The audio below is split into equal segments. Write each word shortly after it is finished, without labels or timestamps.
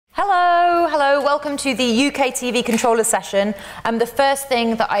welcome to the UKTV controller session. The first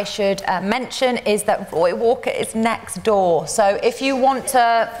thing that I should mention is that Roy Walker is next door. So if you want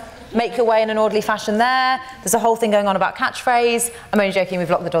to make your way in an orderly fashion there's a whole thing going on about catchphrase. I'm only joking, we've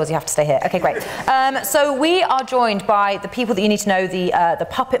locked the doors, you have to stay here. Okay, great. So we are joined by the people that you need to know, the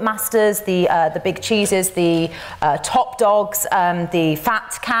puppet masters, the big cheeses, the top dogs, the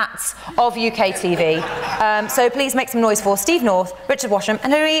fat cats of UKTV. So please make some noise for Steve North, Richard Watsham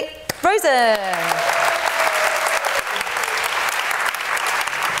and Hilary Rosen.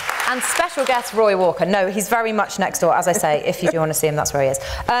 And special guest Roy Walker. No, he's very much next door, as I say. If you do want to see him, that's where he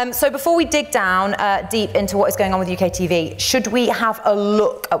is. So before we dig down deep into what is going on with UKTV, should we have a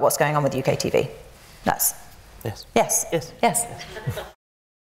look at what's going on with UKTV? Yes. Yes. Yes. Yes. Yes.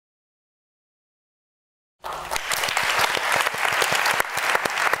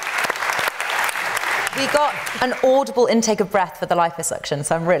 We got an audible intake of breath for the lipo suction,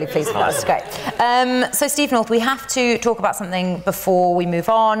 so I'm really pleased with that. It's great. So Steve North, we have to talk about something before we move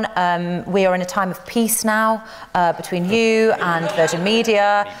on. We are in a time of peace now between you and Virgin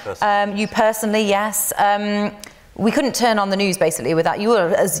Media. You personally, yes. We couldn't turn on the news basically without you were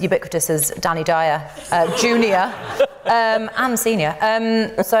as ubiquitous as Danny Dyer, Junior and Senior.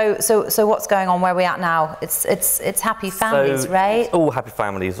 So what's going on? Where are we at now? It's happy families, right? It's all happy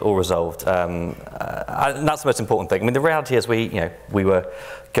families, all resolved, and that's the most important thing. I mean, the reality is we were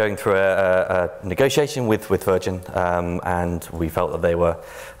going through a negotiation with Virgin, and we felt that they were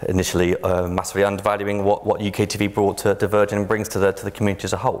initially massively undervaluing what UKTV brought to Virgin and brings to the community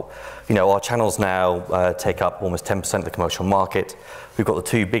as a whole. You know, our channels now take up almost 10% of the commercial market. We've got the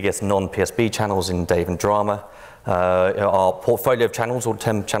two biggest non-PSB channels in Dave and Drama. Our portfolio of channels, all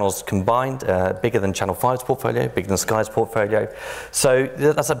 10 channels combined, bigger than Channel 5's portfolio, bigger than Sky's portfolio. So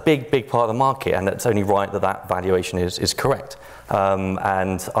that's a big part of the market, and it's only right that that valuation is correct.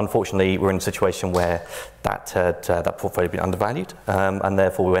 And unfortunately, we're in a situation where that portfolio had been undervalued, and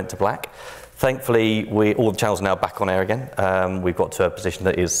therefore we went to black. Thankfully, all the channels are now back on air again. We've got to a position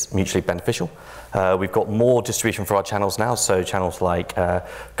that is mutually beneficial. We've got more distribution for our channels now, so channels like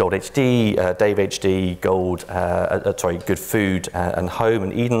Gold HD, Dave HD, Gold, Good Food and Home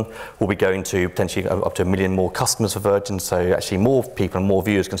and Eden will be going to potentially up to 1 million more customers for Virgin, so actually more people and more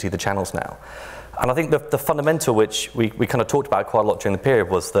viewers can see the channels now. And I think the fundamental, which we kind of talked about quite a lot during the period,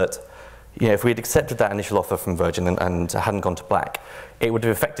 was that if we had accepted that initial offer from Virgin and hadn't gone to black, it would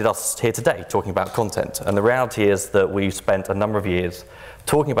have affected us here today talking about content. And the reality is that we've spent a number of years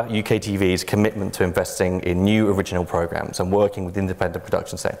talking about UKTV's commitment to investing in new original programmes and working with the independent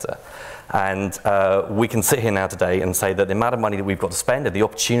production sector. And we can sit here now today and say that the amount of money that we've got to spend and the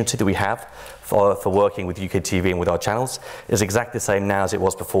opportunity that we have for working with UKTV and with our channels is exactly the same now as it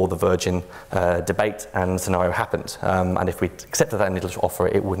was before the Virgin debate and scenario happened. And if we'd accepted that initial offer,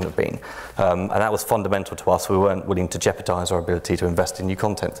 it wouldn't have been. And that was fundamental to us. We weren't willing to jeopardise our ability to invest in new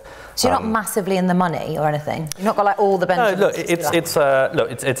content. So you're not massively in the money or anything? You've not got like all the benefits? No,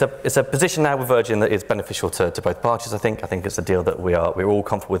 look, it's a position now with Virgin that is beneficial to both parties, I think. I think it's a deal that we're all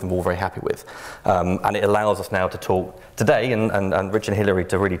comfortable with and we're all very happy with. And it allows us now to talk today, and Rich and Hilary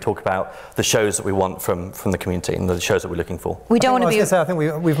to really talk about the shows that we want from the community and the shows that we're looking for. We don't want to be... I think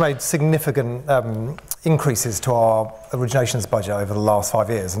we've made significant increases to our originations budget over the last 5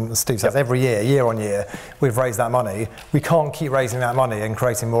 years. And as Steve says, every year on year, we've raised that money. We can't keep raising that money and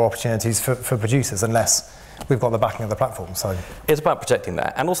creating more opportunities for producers unless we've got the backing of the platform. So it's about protecting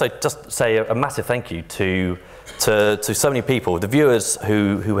that, and also just say a massive thank you to so many people, the viewers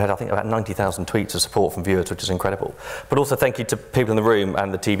who had I think about 90,000 tweets of support from viewers, which is incredible. But also thank you to people in the room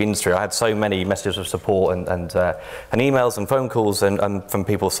and the TV industry. I had so many messages of support and emails and phone calls and from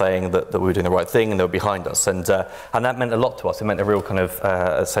people saying that we were doing the right thing and they were behind us, and that meant a lot to us. It meant a real kind of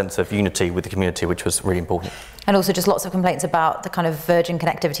a sense of unity with the community, which was really important. And also just lots of complaints about the kind of Virgin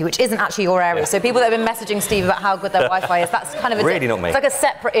connectivity, which isn't actually your area. So people that have been messaging Steve about how good their Wi-Fi is, that's kind of really not me. It's like a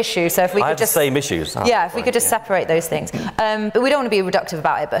separate issue. So if we could just the same issues. Yeah, if we could just separate those things. But we don't want to be reductive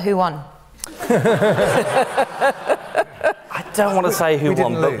about it. But who won? I don't want to say who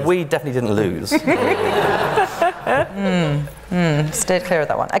won, but we definitely didn't lose. Stayed clear of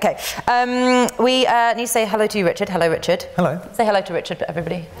that one. Okay. We need to say hello to you, Richard. Hello, Richard. Hello. Say hello to Richard,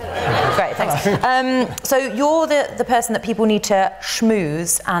 everybody. Great, thanks. So you're the person that people need to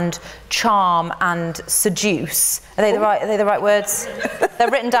schmooze and charm and seduce. Are they the right words?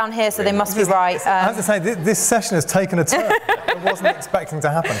 They're written down here, so they must be right. I have to say, this session has taken a turn I wasn't expecting to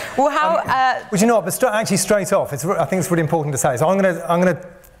happen. Well, how? Would you know what? But actually, straight off, I think it's really important to say. So I'm going to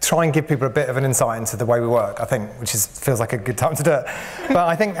try and give people a bit of an insight into the way we work, I think, which feels like a good time to do it. But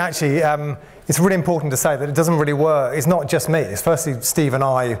I think actually it's really important to say that it doesn't really work. It's not just me. It's firstly Steve and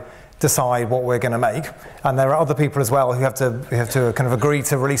I decide what we're going to make, and there are other people as well who have to kind of agree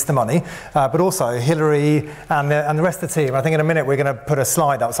to release the money, but also Hilary and the rest of the team. I think in a minute we're going to put a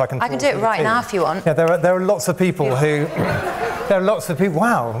slide up so I can do it right now if you want. Yeah, there are lots of people who there are lots of people.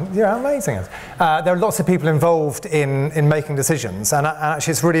 Wow, you're amazing. There are lots of people involved in making decisions, and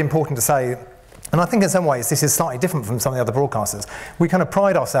actually it's really important to say. And I think in some ways this is slightly different from some of the other broadcasters. We kind of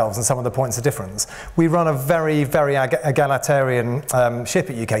pride ourselves on some of the points of difference. We run a very, very egalitarian ship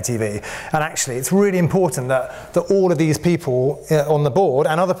at UKTV, and actually it's really important that all of these people on the board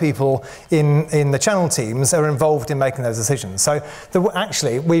and other people in the channel teams are involved in making those decisions. So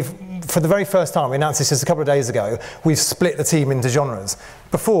actually for the very first time, we announced this just a couple of days ago, we've split the team into genres.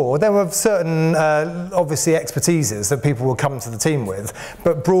 Before, there were certain, obviously, expertises that people would come to the team with,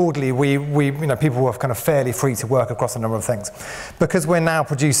 but broadly, people were kind of fairly free to work across a number of things. Because we're now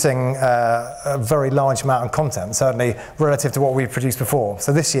producing a very large amount of content, certainly relative to what we produced before.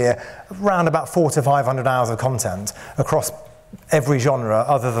 So this year, around about 400 to 500 hours of content across every genre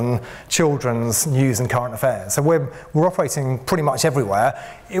other than children's, news and current affairs. So we're operating pretty much everywhere.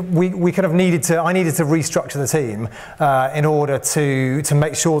 We kind of I needed to restructure the team in order to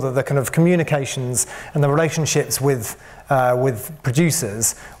make sure that the kind of communications and the relationships with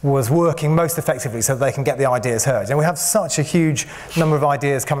producers was working most effectively so that they can get the ideas heard. And we have such a huge number of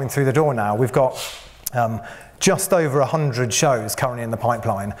ideas coming through the door now. We've got just over 100 shows currently in the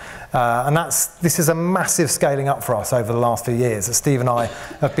pipeline. And this is a massive scaling up for us over the last few years that Steve and I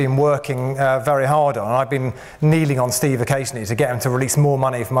have been working very hard on. I've been kneeling on Steve occasionally to get him to release more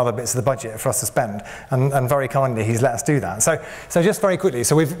money from other bits of the budget for us to spend. And very kindly, he's let us do that. So just very quickly,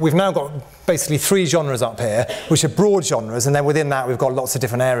 so we've now got basically 3 genres up here, which are broad genres. And then within that, we've got lots of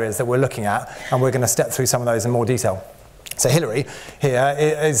different areas that we're looking at. And we're going to step through some of those in more detail. So Hilary here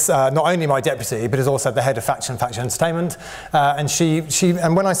is not only my deputy, but is also the head of Factual and Factual Entertainment. And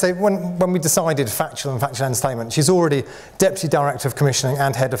when we decided Factual and Factual Entertainment, she's already Deputy Director of Commissioning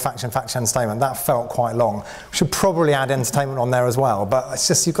and Head of Factual and Factual Entertainment. That felt quite long. We should probably add entertainment on there as well, but it's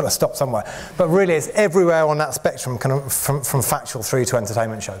just, you've got to stop somewhere. But really it's everywhere on that spectrum, kind of from factual through to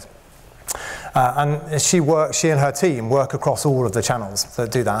entertainment shows. And she and her team work across all of the channels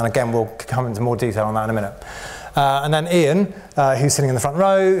that do that. And again, we'll come into more detail on that in a minute. And then Ian, who's sitting in the front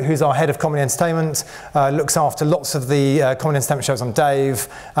row, who's our head of comedy entertainment, looks after lots of the comedy entertainment shows on Dave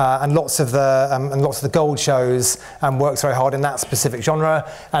and lots of the gold shows, and works very hard in that specific genre.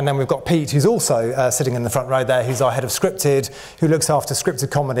 And then we've got Pete, who's also sitting in the front row there, who's our head of scripted, who looks after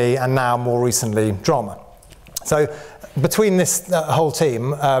scripted comedy and now more recently drama. So between this whole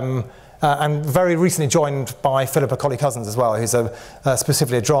team, and very recently joined by Philippa Colley-Cousins as well, who's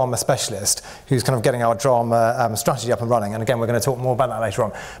specifically a drama specialist, who's kind of getting our drama strategy up and running. And again, we're going to talk more about that later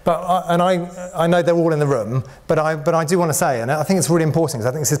on. But I know they're all in the room, but I do want to say, and I think it's really important, because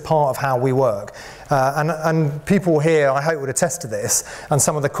I think this is part of how we work. And people here, I hope, would attest to this, and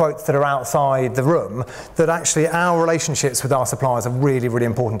some of the quotes that are outside the room, that actually our relationships with our suppliers are really, really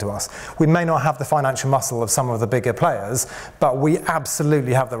important to us. We may not have the financial muscle of some of the bigger players, but we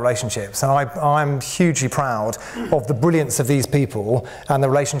absolutely have the relationships. And I'm hugely proud of the brilliance of these people and the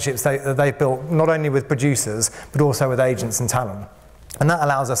relationships that they've built, not only with producers, but also with agents and talent. And that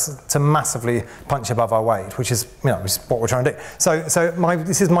allows us to massively punch above our weight, which is what we're trying to do. So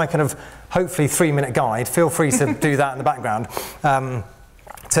this is my kind of hopefully 3-minute guide. Feel free to do that in the background.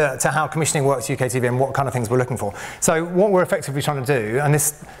 To how commissioning works at UKTV and what kind of things we're looking for. So what we're effectively trying to do, and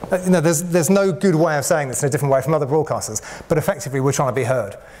this, there's no good way of saying this in a different way from other broadcasters, but effectively we're trying to be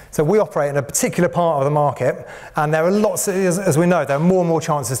heard. So we operate in a particular part of the market, and there are lots, as we know, there are more and more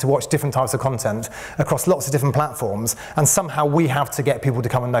chances to watch different types of content across lots of different platforms, and somehow we have to get people to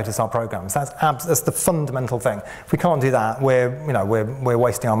come and notice our programs. That's the fundamental thing. If we can't do that, we're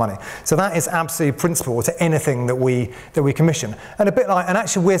wasting our money. So that is absolutely principal to anything that we commission. And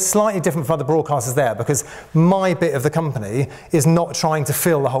actually we're slightly different from other broadcasters there, because my bit of the company is not trying to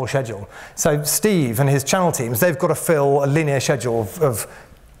fill the whole schedule. So Steve and his channel teams, they've got to fill a linear schedule of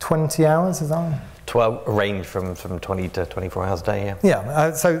 20 hours, is that? 12, a range from 20 to 24 hours a day, yeah.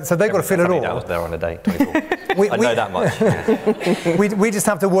 Yeah, so they've got to fill it all. Hours there on a day, 24. I know that much. We just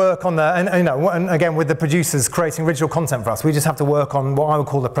have to work on and again, with the producers creating original content for us, we just have to work on what I would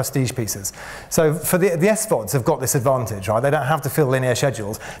call the prestige pieces. So for the SVODs have got this advantage, right? They don't have to fill linear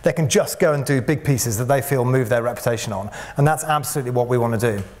schedules. They can just go and do big pieces that they feel move their reputation on. And that's absolutely what we want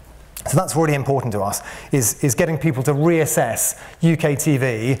to do. So that's really important to us, is getting people to reassess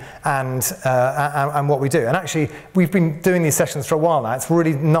UKTV and what we do. And actually, we've been doing these sessions for a while now. It's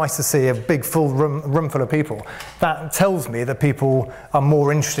really nice to see a big full room full of people. That tells me that people are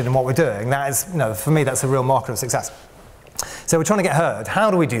more interested in what we're doing. That is, for me, that's a real marker of success. So we're trying to get heard. How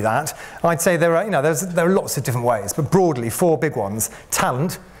do we do that? I'd say there are lots of different ways, but broadly 4 big ones.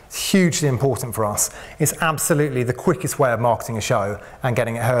 Talent. It's hugely important for us. It's absolutely the quickest way of marketing a show and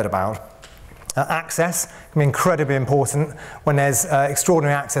getting it heard about. Access can be incredibly important when there's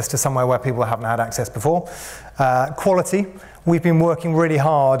extraordinary access to somewhere where people haven't had access before. Quality. We've been working really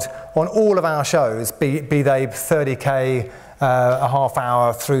hard on all of our shows, be they 30k, a half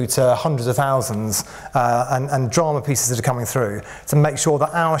hour through to hundreds of thousands, and drama pieces that are coming through, to make sure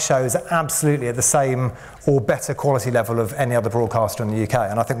that our shows are absolutely at the same or better quality level of any other broadcaster in the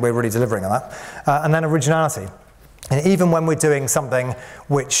UK, and I think we're really delivering on that. And then originality. And even when we're doing something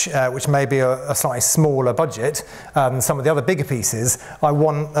which may be a slightly smaller budget than some of the other bigger pieces, I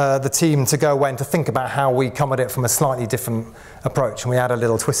want the team to go away and to think about how we come at it from a slightly different approach, and we add a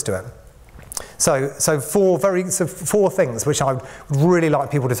little twist to it. So 4 things which I would really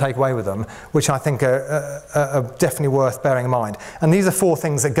like people to take away with them, which I think are definitely worth bearing in mind. And these are 4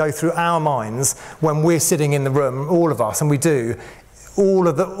 things that go through our minds when we're sitting in the room, all of us, and we do. All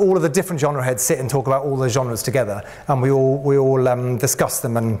of the different genre heads sit and talk about all the genres together, and we all discuss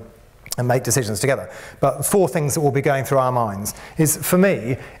them and make decisions together. But 4 things that will be going through our minds is, for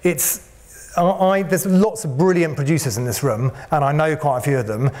me, there's lots of brilliant producers in this room, and I know quite a few of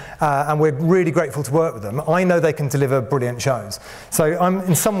them, and we're really grateful to work with them. I know they can deliver brilliant shows. So I'm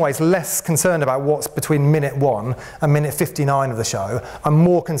in some ways less concerned about what's between minute 1 and minute 59 of the show. I'm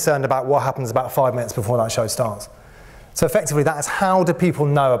more concerned about what happens about 5 minutes before that show starts. So effectively, that is, how do people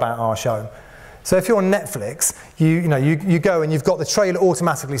know about our show? So if you're on Netflix, you go and you've got the trailer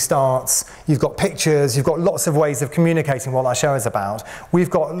automatically starts, you've got pictures, you've got lots of ways of communicating what that show is about. We've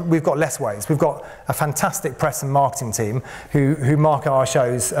got less ways. We've got a fantastic press and marketing team who market our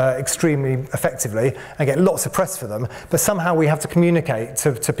shows extremely effectively and get lots of press for them, but somehow we have to communicate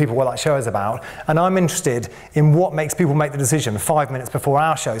to people what that show is about. And I'm interested in what makes people make the decision 5 minutes before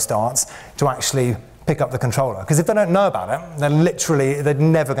our show starts to actually pick up the controller, because if they don't know about it, they're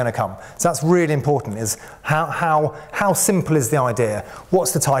never going to come. So that's really important, is how simple is the idea?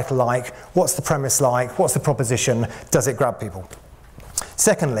 What's the title like? What's the premise like? What's the proposition? Does it grab people?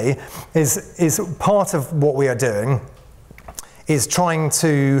 Secondly, is part of what we are doing is trying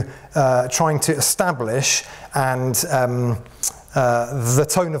to establish and the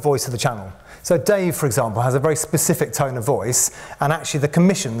tone of voice of the channel. So Dave, for example, has a very specific tone of voice, and actually the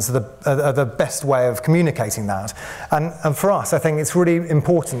commissions are the best way of communicating that. And for us, I think it's really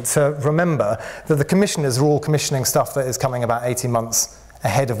important to remember that the commissioners are all commissioning stuff that is coming about 18 months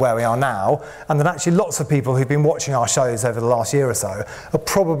ahead of where we are now, and that actually lots of people who've been watching our shows over the last year or so are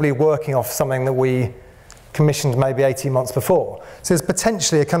probably working off something that we commissioned maybe 18 months before. So there's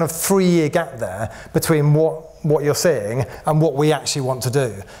potentially a kind of 3-year gap there between what you're seeing and what we actually want to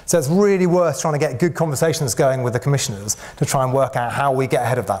do. So it's really worth trying to get good conversations going with the commissioners to try and work out how we get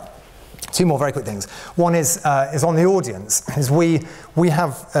ahead of that. 2 more very quick things. One is on the audience. Is we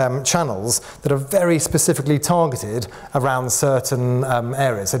have channels that are very specifically targeted around certain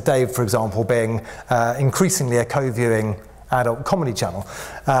areas. So Dave, for example, being increasingly a co-viewing adult comedy channel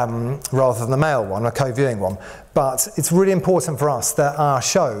rather than the male one, a co-viewing one. But it's really important for us that our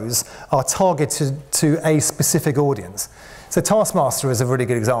shows are targeted to a specific audience. So Taskmaster is a really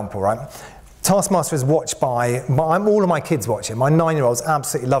good example, right? Taskmaster is watched by all of my kids watch it. My 9-year-olds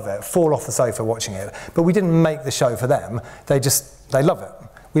absolutely love it, fall off the sofa watching it. But we didn't make the show for them. They love it.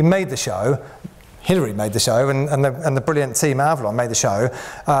 We made the show. Hilary made the show, and the brilliant team at Avalon made the show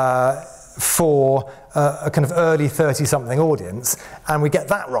for a kind of early 30-something audience, and we get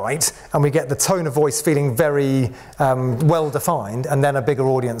that right, and we get the tone of voice feeling very well defined, and then a bigger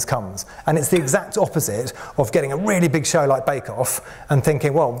audience comes. And it's the exact opposite of getting a really big show like Bake Off and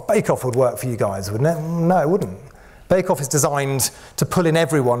thinking, well, Bake Off would work for you guys, wouldn't it? No, it wouldn't. Bake Off is designed to pull in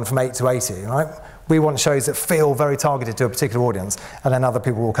everyone from 8 to 80, right? We want shows that feel very targeted to a particular audience, and then other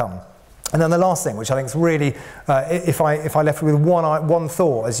people will come. And then the last thing, which I think is really, if I left with one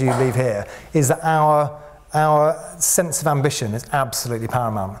thought as you leave here, is that our sense of ambition is absolutely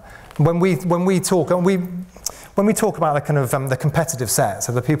paramount. When we talk about the kind of the competitive set,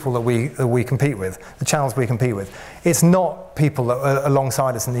 so the people that we compete with, the channels we compete with, it's not people that are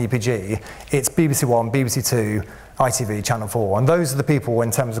alongside us in the EPG. It's BBC One, BBC Two, ITV, Channel 4, and those are the people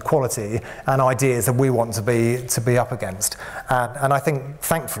in terms of quality and ideas that we want to be up against. And I think,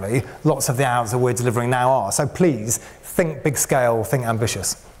 thankfully, lots of the hours that we're delivering now are. So please, think big scale, think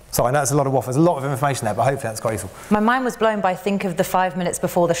ambitious. So I know it's a lot of waffle, there's a lot of information there, but hopefully that's quite useful. My mind was blown by think of the 5 minutes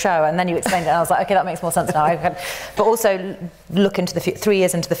before the show, and then you explained it, and I was like, okay, that makes more sense now. But also look into the 3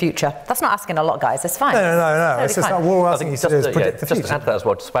 years into the future. That's not asking a lot, guys. It's fine. No. Totally it's just fine. not what we're asking you to do is predict the future. Just to add to that as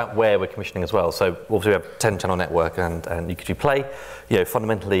well, just about where we're commissioning as well. So obviously we have 10-channel network and UKTV Play. You know,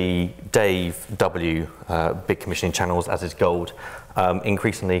 fundamentally, Dave, W, big commissioning channels, as is Gold.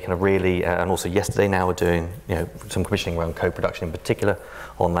 Increasingly, kind of really, and also yesterday now we're doing, you know, some commissioning around co-production in particular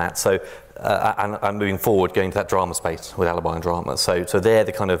on that. So, and moving forward, going to that drama space with Alibi and Drama. So they're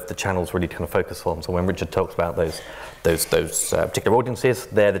the kind of the channels really to kind of focus on. So when Richard talks about those particular audiences,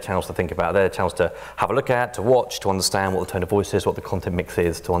 they're the channels to think about. They're the channels to have a look at, to watch, to understand what the tone of voice is, what the content mix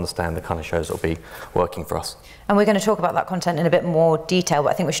is, to understand the kind of shows that will be working for us. And we're going to talk about that content in a bit more detail, but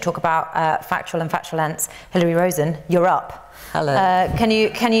I think we should talk about factual and factualence. Hilary Rosen, you're up. Hello. Can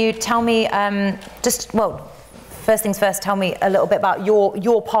you tell me first things first, tell me a little bit about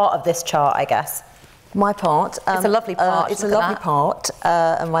your part of this chart, I guess. My part. It's a lovely part. It's a lovely part,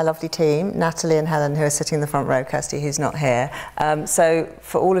 and my lovely team, Natalie and Helen, who are sitting in the front row, Kirsty, who's not here. So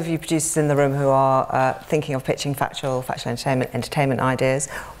for all of you producers in the room who are thinking of pitching factual entertainment ideas,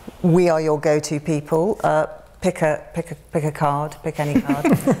 we are your go-to people. Pick a card, pick any card.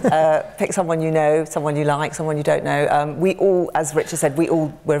 Pick someone you know, someone you like, someone you don't know. We all, as Richard said,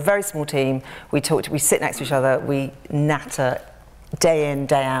 we're a very small team. We sit next to each other, we natter day in,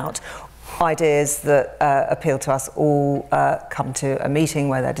 day out. Ideas that appeal to us all come to a meeting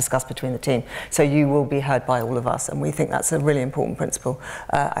where they're discussed between the team. So you will be heard by all of us, and we think that's a really important principle.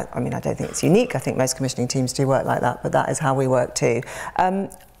 I mean, I don't think it's unique. I think most commissioning teams do work like that, but that is how we work too.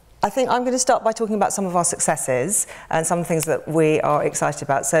 I think I'm going to start by talking about some of our successes and some of the things that we are excited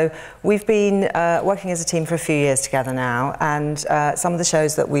about. So we've been working as a team for a few years together now, and some of the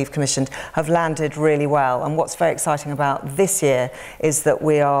shows that we've commissioned have landed really well. And what's very exciting about this year is that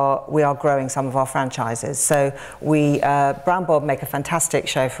we are growing some of our franchises. So Brown Bob make a fantastic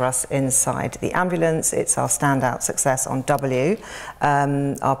show for us inside the ambulance. It's our standout success on W,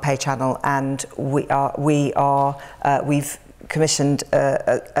 our pay channel, and we've commissioned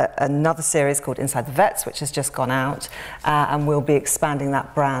another series called Inside the Vets, which has just gone out, and we'll be expanding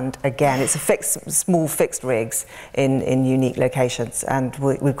that brand again. It's a small fixed rigs in unique locations, and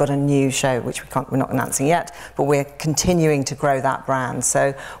we've got a new show which we're not announcing yet, but we're continuing to grow that brand.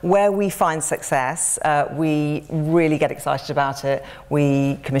 So where we find success, we really get excited about it.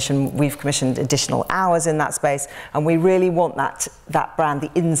 We've commissioned additional hours in that space, and we really want that brand,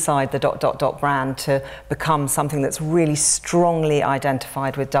 the inside the ... brand, to become something that's really strongly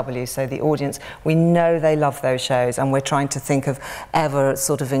identified with W. So the audience, we know they love those shows, and we're trying to think of ever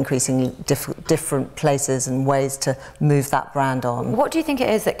sort of increasingly different places and ways to move that brand on. What do you think it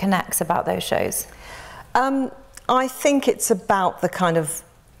is that connects about those shows? I think it's about the kind of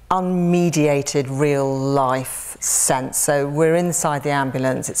unmediated real life sense. So we're inside the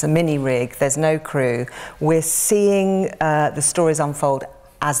ambulance, it's a mini rig, there's no crew. We're seeing the stories unfold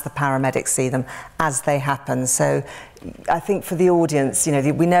as the paramedics see them, as they happen. So I think for the audience, you know,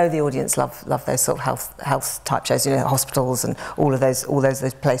 we know the audience love those sort of health type shows, you know, hospitals and all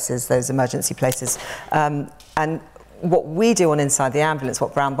those places, those emergency places. And what we do on Inside the Ambulance,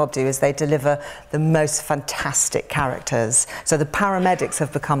 what Brown Bob do, is they deliver the most fantastic characters. So the paramedics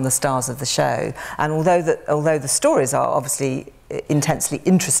have become the stars of the show. And although the stories are obviously intensely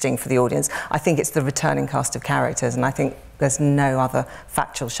interesting for the audience, I think it's the returning cast of characters, and I think there's no other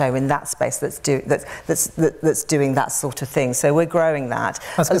factual show in that space that's doing that sort of thing. So we're growing that.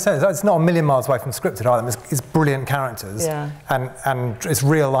 I was going to say, it's not a million miles away from scripted either. It's brilliant characters, yeah. and it's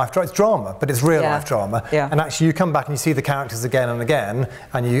real life. It's drama, but it's real life drama. Yeah. And actually, you come back and you see the characters again and again,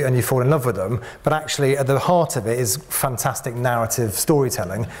 and you fall in love with them. But actually, at the heart of it is fantastic narrative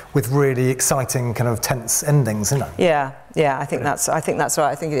storytelling with really exciting kind of tense endings, isn't it? Yeah. Yeah, I think that's right.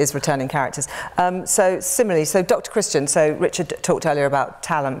 I think it is returning characters. So similarly, so Dr. Christian, so Richard talked earlier about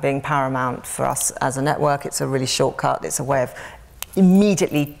talent being paramount for us as a network. It's a really shortcut. It's a way of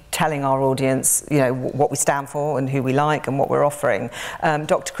immediately telling our audience, you know, what we stand for and who we like and what we're offering.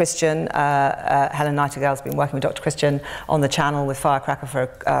 Dr. Christian, Helen Nightingale's been working with Dr. Christian on the channel with Firecracker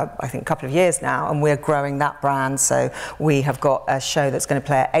for I think a couple of years now, and we're growing that brand. So we have got a show that's going to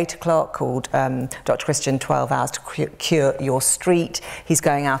play at 8 o'clock called Dr. Christian 12 Hours to Cure Your Street. He's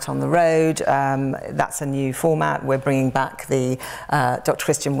going out on the road. That's a new format. We're bringing back the Dr.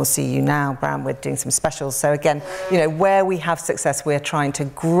 Christian Will See You Now brand. We're doing some specials. So again, you know, where we have success, we're trying to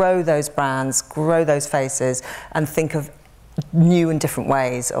grow those brands, grow those faces, and think of new and different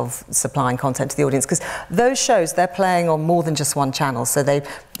ways of supplying content to the audience, because those shows, they're playing on more than just one channel. So they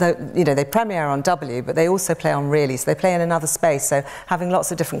premiere on W, but they also play on Really, so they play in another space. So having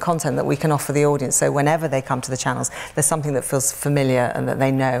lots of different content that we can offer the audience, so whenever they come to the channels, there's something that feels familiar and that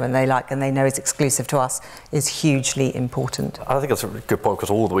they know and they like and they know is exclusive to us, is hugely important. I think that's a good point, because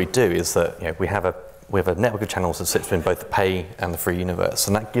all that we do is that, you know, we have a network of channels that sits between both the pay and the free universe,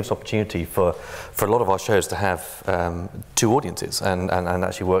 and that gives opportunity for a lot of our shows to have two audiences and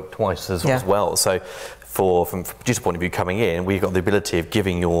actually work twice as well. So from a producer point of view coming in, we've got the ability of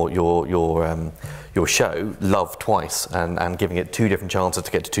giving your show love twice and giving it two different chances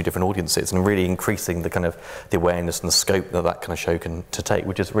to get to two different audiences, and really increasing the kind of the awareness and the scope that kind of show can take,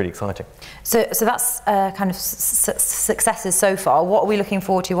 which is really exciting. So that's kind of successes so far. What are we looking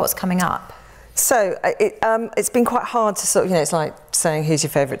forward to? What's coming up? So it's been quite hard to sort of, you know, it's like saying who's your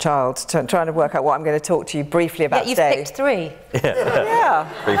favourite child, trying to work out what I'm going to talk to you briefly about today. You've picked three. Yeah,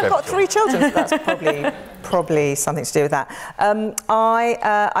 I've got 3 children, so that's probably something to do with that.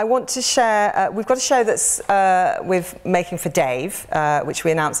 I want to share, we've got a show that's with Making for Dave, which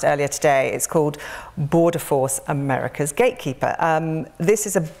we announced earlier today. It's called Border Force America's Gatekeeper. This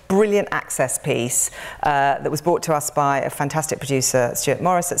is a brilliant access piece that was brought to us by a fantastic producer, Stuart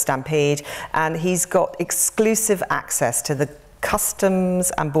Morris at Stampede, and he's got exclusive access to the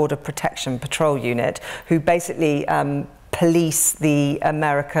Customs and Border Protection Patrol Unit, who basically police the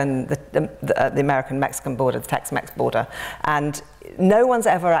American-Mexican border, the Tex-Mex border, and no one's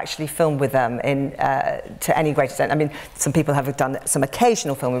ever actually filmed with them to any great extent. I mean, some people have done some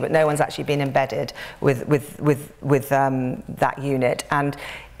occasional filming, but no one's actually been embedded with that unit, and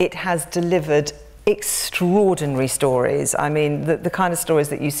it has delivered extraordinary stories. I mean, the kind of stories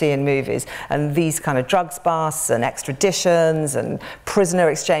that you see in movies, and these kind of drugs busts and extraditions and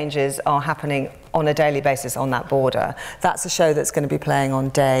prisoner exchanges are happening on a daily basis on that border. That's a show that's going to be playing on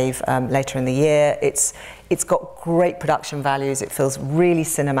Dave later in the year. It's got great production values. It feels really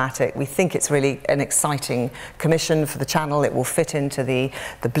cinematic. We think it's really an exciting commission for the channel. It will fit into the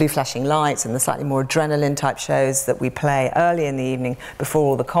blue flashing lights and the slightly more adrenaline type shows that we play early in the evening before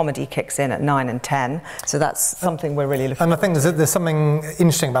all the comedy kicks in at 9 and 10. So that's something we're really looking for. And I think there's something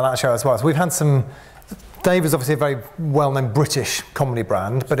interesting about that show as well. So we've had some. Dave is obviously a very well-known British comedy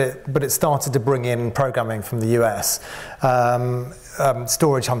brand, but it started to bring in programming from the US.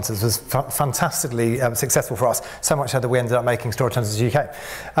 Storage Hunters was fantastically successful for us, so much so that we ended up making Storage Hunters UK.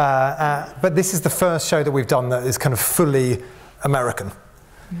 But this is the first show that we've done that is kind of fully American.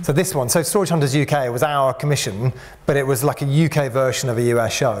 So this one, so Storage Hunters UK was our commission, but it was like a UK version of a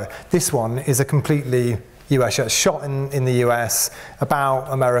US show. This one is a completely US show, shot in the US, about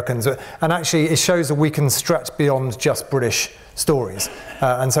Americans, and actually it shows that we can stretch beyond just British stories.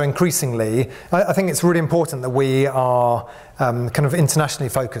 And so increasingly, I think it's really important that we are kind of internationally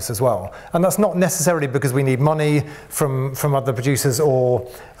focused as well. And that's not necessarily because we need money from other producers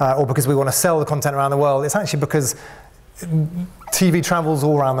or because we want to sell the content around the world. It's actually because TV travels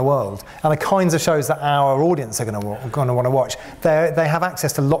all around the world, and the kinds of shows that our audience are going to want to watch, they have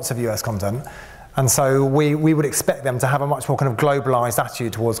access to lots of US content. And so we would expect them to have a much more kind of globalised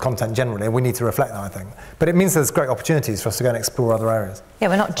attitude towards content generally, and we need to reflect that, I think. But it means there's great opportunities for us to go and explore other areas. Yeah,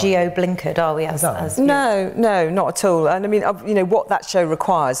 we're not geo-blinkered, are we? No, not at all. And I mean, you know, what that show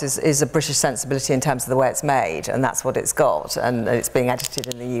requires is a British sensibility in terms of the way it's made, and that's what it's got. And it's being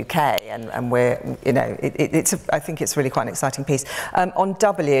edited in the UK, and we're, you know, I think it's really quite an exciting piece. On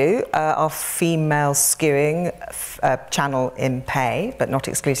W, our female skewing channel in pay, but not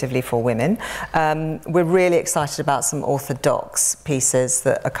exclusively for women. We're really excited about some orthodox pieces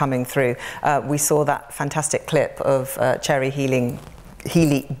that are coming through. We saw that fantastic clip of Cherry Healy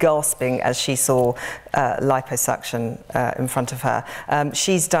gasping as she saw liposuction in front of her.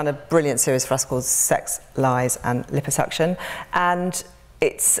 She's done a brilliant series for us called Sex, Lies and Liposuction, and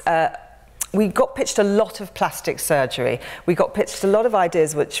it's we got pitched a lot of plastic surgery. We got pitched a lot of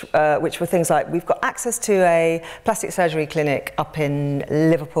ideas which were things like, we've got access to a plastic surgery clinic up in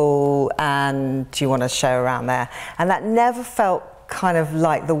Liverpool, and do you want to show around there? And that never felt kind of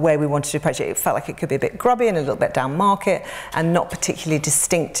like the way we wanted to approach it. It felt like it could be a bit grubby and a little bit down market and not particularly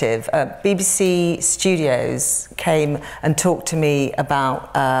distinctive. BBC Studios came and talked to me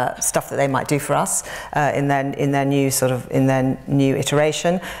about stuff that they might do for us in their new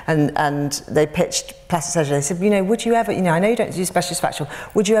iteration, and they pitched plastic surgery. They said, you know, would you ever, you know, I know you don't do specialist factual,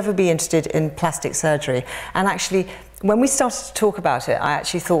 would you ever be interested in plastic surgery? And actually, when we started to talk about it, I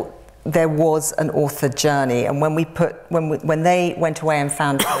actually thought there was an author journey, and when they went away and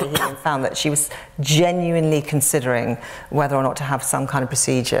found that she was genuinely considering whether or not to have some kind of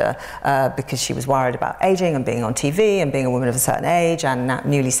procedure because she was worried about aging and being on TV and being a woman of a certain age and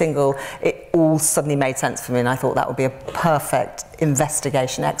newly single, it all suddenly made sense for me, and I thought that would be a perfect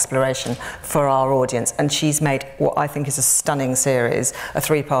investigation, exploration for our audience. And she's made what I think is a stunning series, a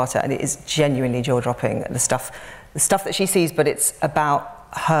 3-parter, and it is genuinely jaw-dropping, the stuff that she sees, but it's about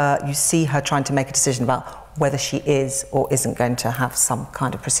her, you see her trying to make a decision about whether she is or isn't going to have some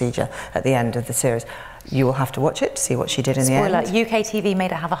kind of procedure at the end of the series. You will have to watch it to see what she did in the end. UKTV made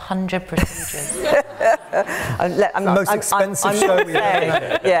her have 100 procedures. The most expensive show we've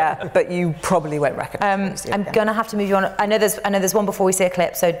ever. Yeah, but you probably won't recognise it. I'm going to have to move you on. I know there's one before we see a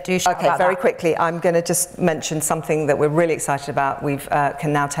clip, so do shout about that. Okay, very quickly, I'm going to just mention something that we're really excited about. We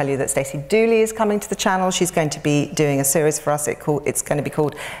can now tell you that Stacey Dooley is coming to the channel. She's going to be doing a series for us. It's going to be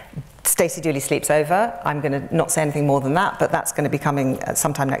called Stacey Dooley Sleeps Over. I'm going to not say anything more than that, but that's going to be coming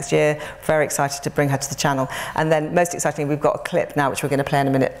sometime next year. Very excited to bring her to the channel. And then most excitingly, we've got a clip now which we're going to play in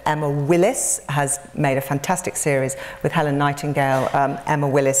a minute. Emma Willis has made a fantastic series with Helen Nightingale, Emma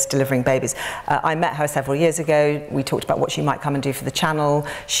Willis delivering babies. I met her several years ago. We talked about what she might come and do for the channel.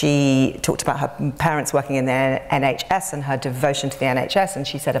 She talked about her parents working in the NHS and her devotion to the NHS, and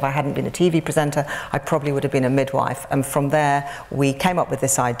she said if I hadn't been a TV presenter, I probably would have been a midwife. And from there, we came up with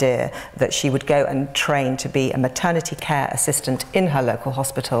this idea that she would go and train to be a maternity care assistant in her local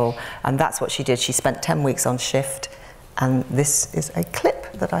hospital, and that's what she did. She spent 10 weeks on shift, and this is a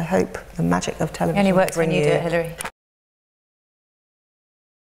clip that I hope the magic of television only works bring when you do it, Hilary.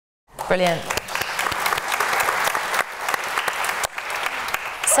 Brilliant.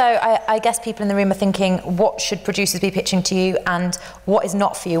 So I guess people in the room are thinking, what should producers be pitching to you, and what is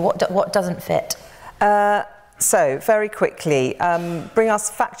not for you? What doesn't fit? So, very quickly, bring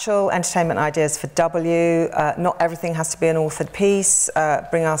us factual entertainment ideas for W. Not everything has to be an authored piece.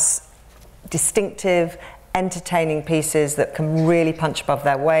 Bring us distinctive, entertaining pieces that can really punch above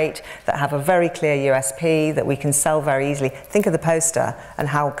their weight, that have a very clear USP, that we can sell very easily. Think of the poster and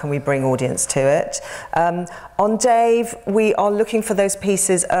how can we bring audience to it. On Dave, we are looking for those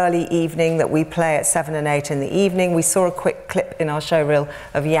pieces early evening that we play at 7 and 8 in the evening. We saw a quick clip in our show reel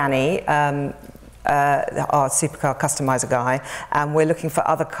of Yanni, our supercar customizer guy, and we're looking for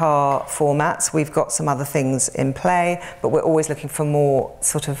other car formats. We've got some other things in play, but we're always looking for more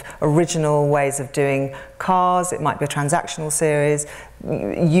sort of original ways of doing cars. It might be a transactional series,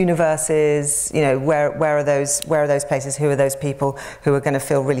 universes, you know, where are those places, who are those people who are going to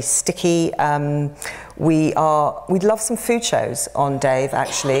feel really sticky. We'd love some food shows on Dave,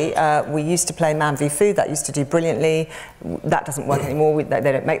 actually. We used to play Man v Food, that used to do brilliantly. That doesn't work anymore, they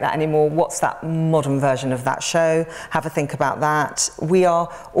don't make that anymore. What's that modern version of that show? Have a think about that. We are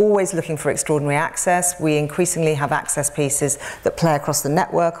always looking for extraordinary access. We increasingly have access pieces that play across the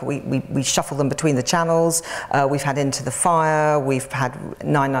network. We shuffle them between the channels. We've had Into the Fire, we've had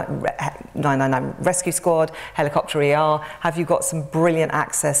 999 Rescue Squad, Helicopter ER. Have you got some brilliant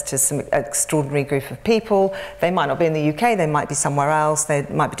access to some extraordinary group of people? They might not be in the UK, they might be somewhere else, they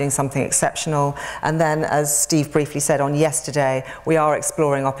might be doing something exceptional. And then, as Steve briefly said on Yesterday, we are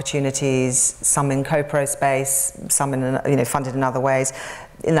exploring opportunities, some in co-pro space, some in, funded in other ways.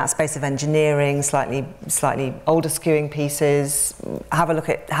 In that space of engineering, slightly older skewing pieces. Have a look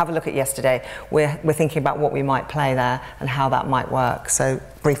at Yesterday. We're thinking about what we might play there and how that might work. So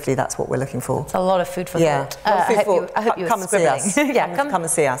briefly, that's what we're looking for. It's a lot of food for thought. I hope you come and see us. Yeah, come and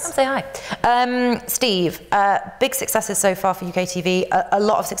see us. Come say hi. Steve, big successes so far for UKTV. A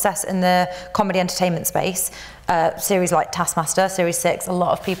lot of success in the comedy entertainment space. Series like Taskmaster, Series 6, a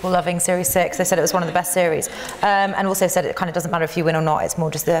lot of people loving Series 6. They said it was one of the best series. And also said it kind of doesn't matter if you win or not, it's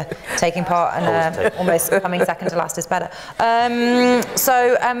more just the taking part, and almost coming second to last is better.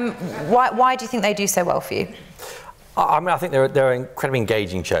 Why do you think they do so well for you? I mean, I think they're incredibly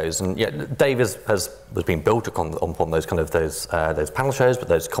engaging shows, and yeah, Dave was being built upon those panel shows, but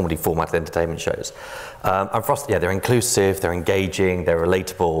those comedy formatted entertainment shows. And for us, yeah, they're inclusive, they're engaging, they're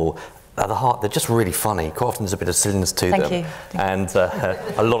relatable. At the heart, they're just really funny. Quite often there's a bit of silliness to them. Thank you. And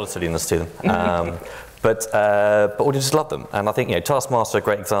a lot of silliness to them. But we just love them. And I think, Taskmaster, a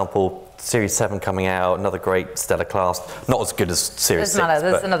great example. Series 7 coming out, another great stellar cast. Not as good as Series 6.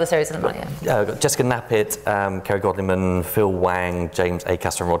 There's another series in the money. Got Jessica Knappett, Kerry Godliman, Phil Wang, James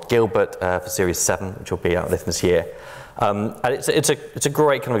Acaster and Rod Gilbert for Series 7, which will be out later this year. And it's a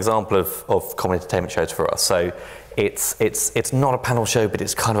great kind of example of comedy entertainment shows for us. So it's not a panel show, but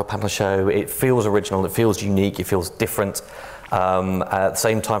it's kind of a panel show. It feels original, it feels unique, it feels different. At the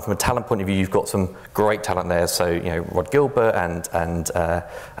same time, from a talent point of view, you've got some great talent there. So, you know, Rod Gilbert and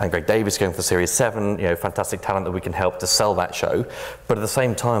Greg Davies going for Series 7, you know, fantastic talent that we can help to sell that show. But at the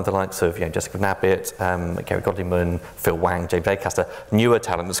same time, the likes of, you know, Jessica Knappett, Gary Godliman, Phil Wang, James Acaster, newer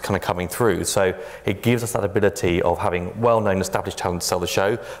talent that's kind of coming through. So it gives us that ability of having well-known, established talent to sell the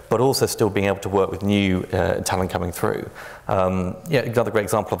show, but also still being able to work with new talent coming through. Yeah, another great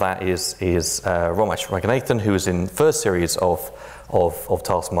example of that is Ramesh Ranganathan, who was in first series of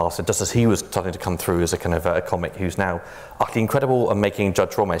Taskmaster, just as he was starting to come through as a kind of a comic who's now utterly incredible and making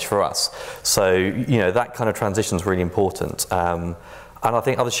Judge Ramesh for us. So, you know, that kind of transition is really important. And I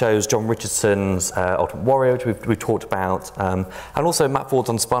think other shows, John Richardson's Ultimate Warrior, which we've talked about, and also Matt Ford's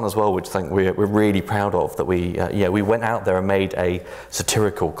Unspun as well, which I think we're really proud of, that we went out there and made a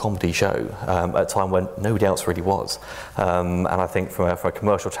satirical comedy show at a time when nobody else really was. And I think for a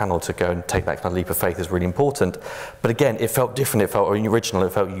commercial channel to go and take that kind of leap of faith is really important. But again, it felt different, it felt original,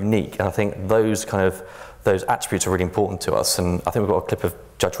 it felt unique, and I think those attributes are really important to us. And I think we've got a clip of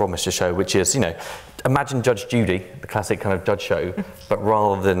Judge Ramesh to show, which is, you know, imagine Judge Judy, the classic kind of judge show, but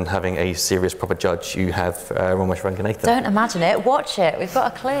rather than having a serious proper judge, you have Ramesh Ranganathan. Don't imagine it, watch it, we've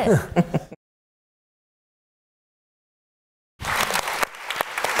got a clip.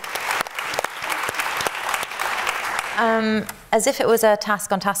 As if it was a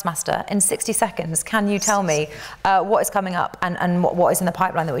task on Taskmaster, in 60 seconds, can you tell me what is coming up and what is in the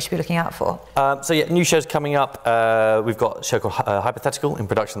pipeline that we should be looking out for? So yeah, new shows coming up. We've got a show called Hypothetical in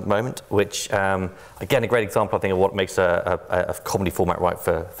production at the moment, which, again, a great example, I think, of what makes a comedy format right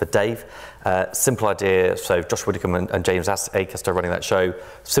for Dave. Simple idea, so Josh Widdicombe and James Acaster are running that show.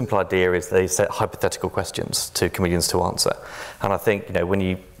 Simple idea is they set hypothetical questions to comedians to answer. And I think, you know, when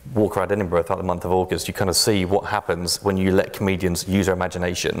you walk around Edinburgh throughout the month of August, you kind of see what happens when you let comedians use their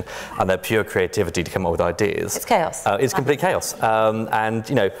imagination and their pure creativity to come up with ideas. It's chaos. It's complete chaos. And,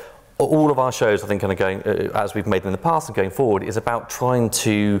 you know, all of our shows, I think, kind of going, as we've made them in the past and going forward, is about trying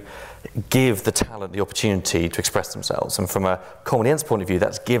to give the talent the opportunity to express themselves. And from a comedian's point of view,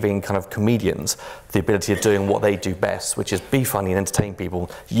 that's giving kind of comedians the ability of doing what they do best, which is be funny and entertain people,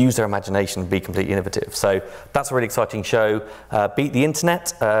 use their imagination, be completely innovative. So that's a really exciting show. Beat the Internet,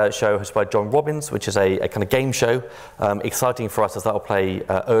 show hosted by John Robbins, which is a kind of game show. Exciting for us as that'll play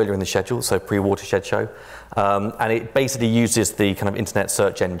earlier in the schedule, so pre-Watershed show. And it basically uses the kind of internet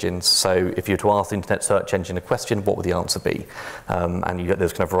search engines. So if you were to ask the internet search engine a question, what would the answer be? And you get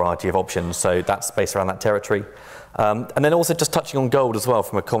this kind of variety of options. So that's based around that territory. And then also just touching on gold as well,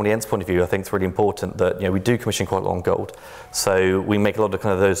 from a comedian's point of view, I think it's really important that, you know, we do commission quite a lot on gold. So we make a lot of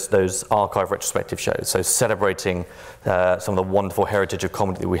kind of those archive retrospective shows, so celebrating some of the wonderful heritage of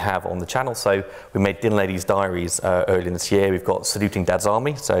comedy that we have on the channel. So we made Din Lady's Diaries earlier this year. We've got Saluting Dad's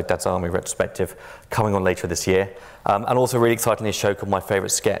Army, so Dad's Army retrospective coming on later this year. And also really exciting, this show called My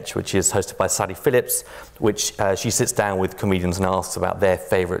Favourite Sketch, which is hosted by Sally Phillips, which she sits down with comedians and asks about their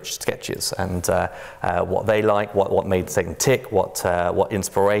favourite sketches and what they like, what made them tick, what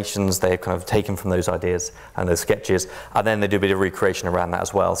inspirations they've kind of taken from those ideas and those sketches, and then they do a bit of recreation around that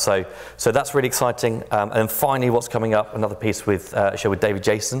as well. So that's really exciting. And then finally, what's coming up, another piece with a show with David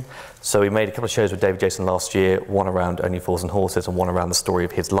Jason. So we made a couple of shows with David Jason last year, one around Only Fools and Horses and one around the story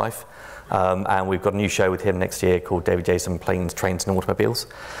of his life. And we've got a new show with him next year called David Jason Planes, Trains and Automobiles.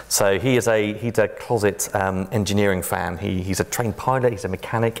 So he's a closet engineering fan. He's a trained pilot, he's a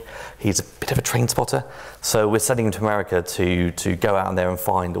mechanic, he's a bit of a train spotter. So we're sending him to America to go out there and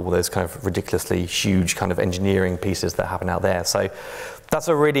find all those kind of ridiculously huge kind of engineering pieces that happen out there. So that's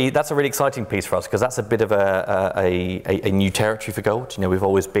a really exciting piece for us, because that's a bit of a new territory for Gold. You know, we've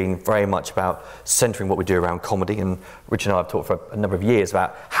always been very much about centering what we do around comedy, and Rich and I have talked for a number of years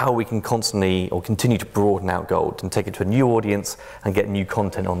about how we can constantly or continue to broaden out Gold and take it to a new audience and get new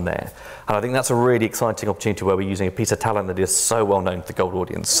content on there. And I think that's a really exciting opportunity where we're using a piece of talent that is so well known to the Gold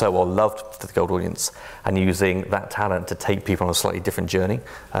audience, so well loved to the Gold audience, and using that talent to take people on a slightly different journey,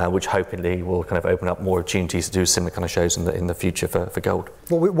 which hopefully will kind of open up more opportunities to do similar kind of shows in the future for Gold.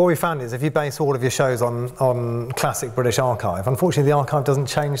 What we found is if you base all of your shows on classic British archive, unfortunately the archive doesn't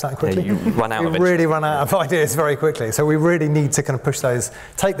change that quickly. Yeah, you run out of it. You really run out of ideas very quickly. So we really need to kind of push those,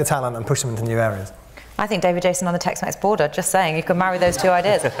 take the talent and push them into new areas. I think David Jason on the Tex-Mex border, just saying, you could marry those two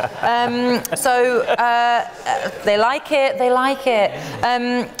ideas. They like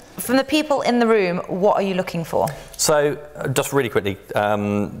it. From the people in the room, what are you looking for? So, just really quickly,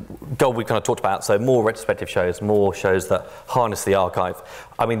 Gold we kind of talked about, so more retrospective shows, more shows that harness the archive.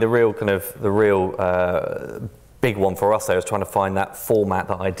 I mean, the real big one for us there is trying to find that format,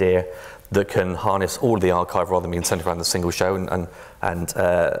 that idea that can harness all of the archive rather than being centred around the single show. And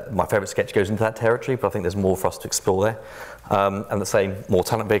my favourite sketch goes into that territory, but I think there's more for us to explore there. And the same, more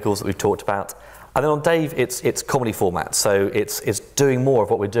talent vehicles that we've talked about. And then on Dave, it's comedy format, so it's doing more of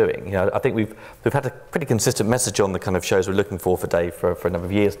what we're doing. You know, I think we've had a pretty consistent message on the kind of shows we're looking for Dave for a number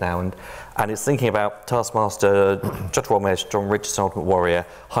of years now, and it's thinking about Taskmaster, Judge Romesh, John Richardson, Ultimate Warrior,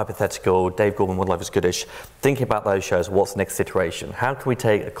 Hypothetical, Dave Gorman, One Life is Goodish. Thinking about those shows, what's the next iteration? How can we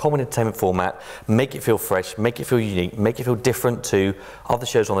take a common entertainment format, make it feel fresh, make it feel unique, make it feel different to other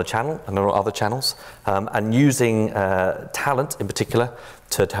shows on the channel and on other channels, and using talent in particular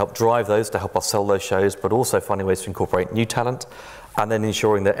to help drive those, to help us sell those shows, but also finding ways to incorporate new talent, and then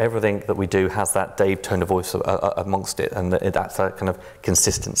ensuring that everything that we do has that Dave tone of voice amongst it, and that's that kind of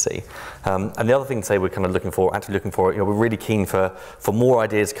consistency. And the other thing to say we're kind of actively looking for, you know, we're really keen for more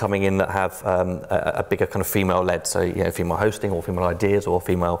ideas coming in that have a bigger kind of female-led, so, you know, female hosting or female ideas or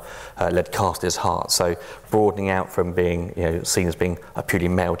female-led cast is heart. So broadening out from being, you know, seen as being a purely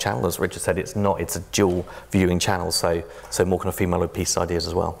male channel, as Richard said, it's not, it's a dual viewing channel, so more kind of female-led piece ideas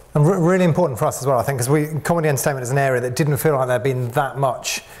as well. And really important for us as well, I think, because comedy entertainment is an area that didn't feel like there'd been that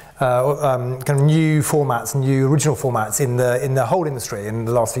much kind of new formats, new original formats in the whole industry in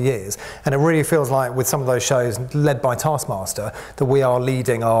the last few years, and it really feels like with some of those shows led by Taskmaster that we are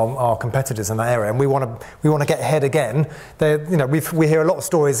leading our competitors in that area, and we want to get ahead again. You know, we hear a lot of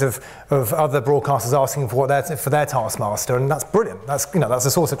stories of other broadcasters asking for their Taskmaster, and that's brilliant. That's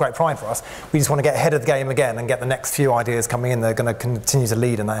a source of great pride for us. We just want to get ahead of the game again and get the next few ideas coming in. They're going to continue to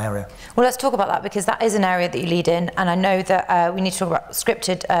lead in that area. Well, let's talk about that, because that is an area that you lead in, and I know that we need to talk about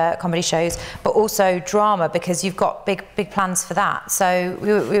scripted comedy shows, but also drama, because you've got big plans for that. So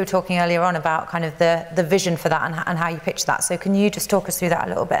we were talking earlier on about kind of the vision for that and how you pitch that. So can you just talk us through that a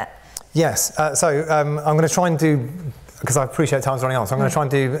little bit? Yes. So I'm going to try and do, because I appreciate time's running on, so I'm going to try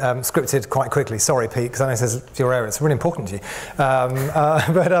and do scripted quite quickly. Sorry, Pete, because I know this is your area. It's really important to you.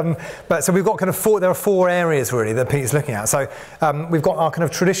 But so we've got kind of there are four areas really that Pete's looking at. So we've got our kind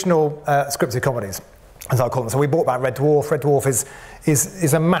of traditional scripted comedies, as I call them. So we brought back Red Dwarf. Red Dwarf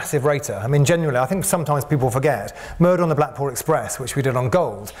is a massive rater. I mean, genuinely, I think sometimes people forget. Murder on the Blackpool Express, which we did on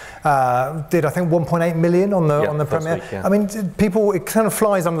Gold, did I think 1.8 million on the premiere. Week, yeah. I mean, it kind of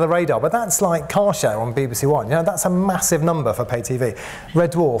flies under the radar, but that's like Car Show on BBC One. You know, that's a massive number for pay TV.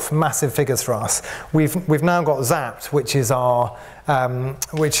 Red Dwarf, massive figures for us. We've now got Zapped, which is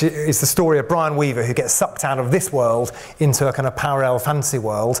which is the story of Brian Weaver, who gets sucked out of this world into a kind of parallel fantasy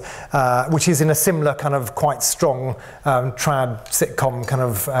world, which is in a similar kind of quite strong trad sitcom kind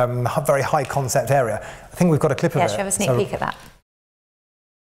of very high concept area. I think we've got a clip of it. Yeah, should we have a sneak peek at that?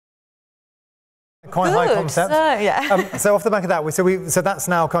 Quite high concept. So, yeah. So off the back of that, so that's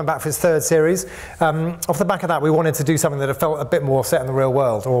now coming back for its third series. Off the back of that, we wanted to do something that felt a bit more set in the real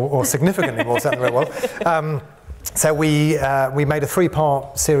world, or significantly more set in the real world. So we made a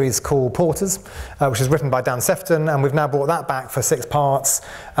 3-part series called Porters, which is written by Dan Sefton, and we've now brought that back for 6 parts.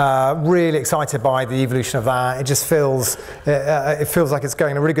 Really excited by the evolution of that. It just feels like it's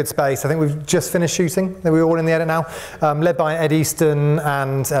going in a really good space. I think we've just finished shooting. We're all in the edit now, led by Ed Easton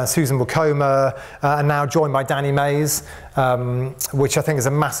and Susan Wokoma, and now joined by Danny Mays, which I think is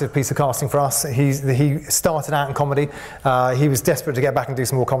a massive piece of casting for us. He started out in comedy. He was desperate to get back and do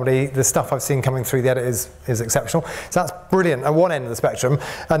some more comedy. The stuff I've seen coming through the edit is exceptional. So that's brilliant at one end of the spectrum.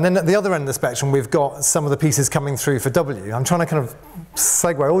 And then at the other end of the spectrum, we've got some of the pieces coming through for W. I'm trying to kind of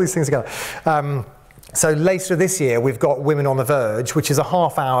segue all these things together. So later this year, we've got Women on the Verge, which is a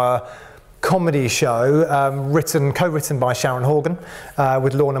half-hour comedy show co-written by Sharon Horgan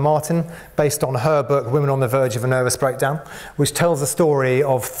with Lorna Martin, based on her book Women on the Verge of a Nervous Breakdown, which tells the story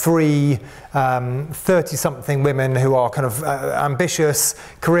of 3 30-something women who are kind of ambitious,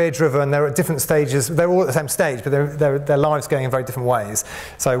 career-driven. They're at different stages. They're all at the same stage, but their lives going in very different ways.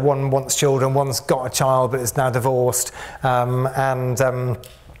 So one wants children, one's got a child but is now divorced,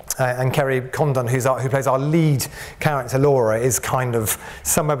 and Kerry Condon, who plays our lead character, Laura, is kind of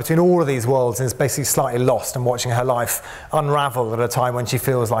somewhere between all of these worlds and is basically slightly lost and watching her life unravel at a time when she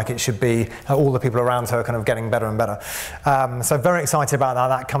feels like it should be all the people around her kind of getting better and better. So very excited about that.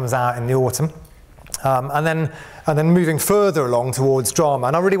 That comes out in the autumn. And then moving further along towards drama.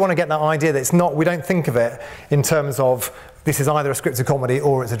 And I really want to get that idea that we don't think of it in terms of this is either a scripted comedy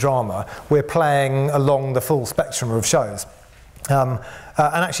or it's a drama. We're playing along the full spectrum of shows.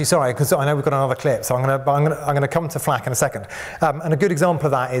 And actually, sorry, because I know we've got another clip, so I'm going to come to Flack in a second. And a good example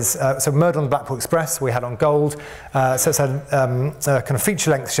of that is so Murder on the Blackpool Express we had on Gold. So it's a kind of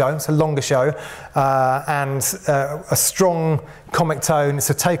feature-length show, it's a longer show, and a strong comic tone. It's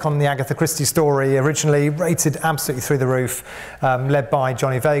a take on the Agatha Christie story, originally rated absolutely through the roof, led by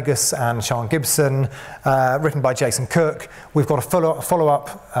Johnny Vegas and Sean Gibson, written by Jason Cook. We've got a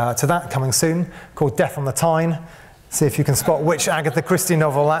follow-up to that coming soon called Death on the Tyne. See if you can spot which Agatha Christie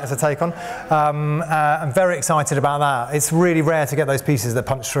novel that is a take on. I'm very excited about that. It's really rare to get those pieces that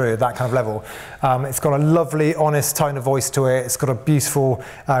punch through at that kind of level. It's got a lovely, honest tone of voice to it. It's got a beautiful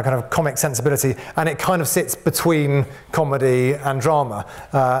kind of comic sensibility, and it kind of sits between comedy and drama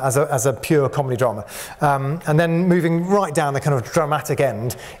as a pure comedy drama. And then moving right down the kind of dramatic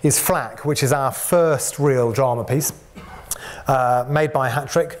end is Flack, which is our first real drama piece, made by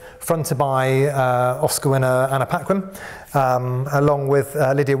Hat-Trick, fronted by Oscar winner Anna Paquin, along with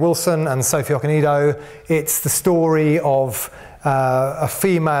Lydia Wilson and Sophie Okonedo. It's the story of a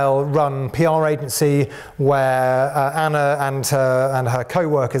female-run PR agency where Anna and her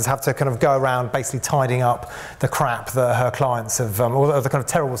co-workers have to kind of go around basically tidying up the crap that her clients have, or the kind of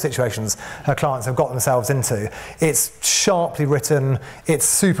terrible situations her clients have got themselves into. It's sharply written. It's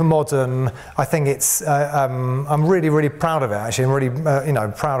super modern. I think it's. I'm really, really proud of it. Actually, I'm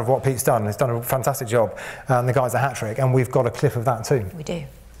really, proud of what Pete's done. He's done a fantastic job. The guys at Hat-Trick, and we've got a clip of that too. We do.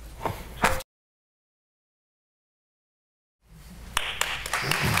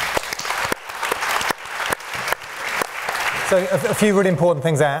 So a few really important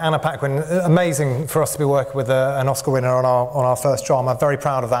things there. Anna Paquin, amazing for us to be working with an Oscar winner on our first drama. Very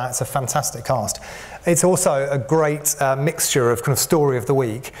proud of that. It's a fantastic cast. It's also a great mixture of kind of story of the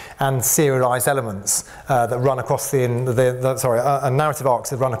week and serialised elements that run across narrative arcs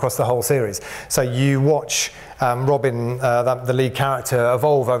that run across the whole series. So you watch Robin, the lead character,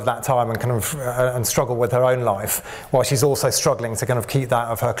 evolve over that time and kind of and struggle with her own life, while she's also struggling to kind of keep that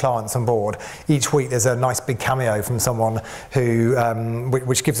of her clients on board. Each week there's a nice big cameo from someone who,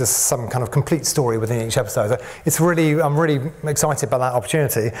 which gives us some kind of complete story within each episode. So I'm really excited about that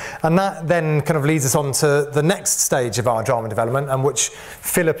opportunity, and that then kind of leads us on to the next stage of our drama development, and which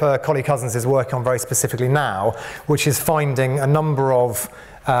Philippa Colley-Cousins is working on very specifically now, which is finding a number of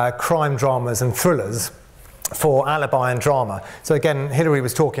crime dramas and thrillers for Alibi and Drama. So again, Hilary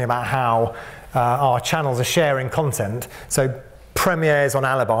was talking about how our channels are sharing content. So premieres on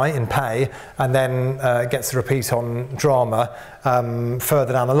Alibi in pay, and then gets a repeat on Drama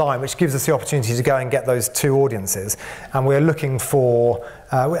further down the line, which gives us the opportunity to go and get those two audiences. And we're looking for,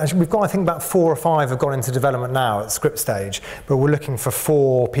 we've got, I think, about 4 or 5 have gone into development now at script stage, but we're looking for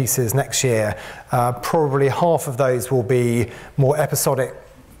 4 pieces next year. Probably half of those will be more episodic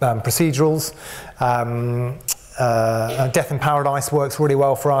procedurals. Death in Paradise works really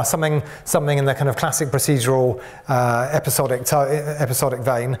well for us. Something in the kind of classic procedural episodic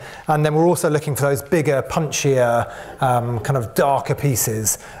vein. And then we're also looking for those bigger, punchier, kind of darker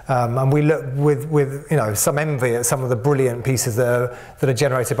pieces. And we look with some envy at some of the brilliant pieces that are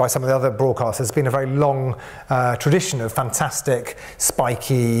generated by some of the other broadcasters. There's been a very long tradition of fantastic,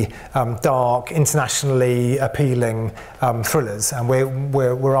 spiky, dark, internationally appealing thrillers, and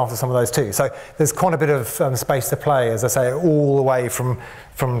we're after some of those too. So there's quite a bit of space to play, as I say, all the way from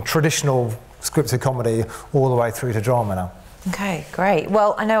traditional scripted comedy all the way through to drama now. Okay, great.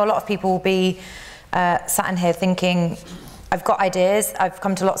 Well, I know a lot of people will be sat in here thinking, I've got ideas, I've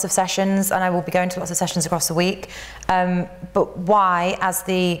come to lots of sessions, and I will be going to lots of sessions across the week. But why, as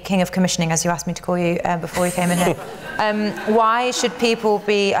the king of commissioning, as you asked me to call you before you came in here, why should people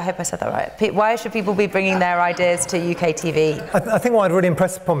be, I hope I said that right, why should people be bringing their ideas to UKTV? I think what I'd really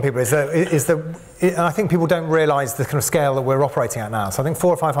impress upon people is that I think people don't realise the kind of scale that we're operating at now. So I think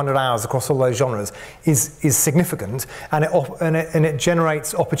 400 or 500 hours across all those genres is significant, and it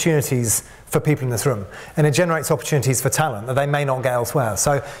generates opportunities for people in this room, and it generates opportunities for talent that they may not get elsewhere.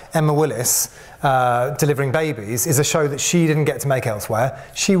 So Emma Willis, Delivering Babies, is a show that she didn't get to make elsewhere.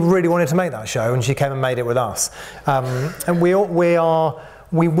 She really wanted to make that show, and she came and made it with us. And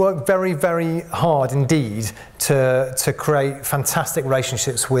we work very, very hard indeed to create fantastic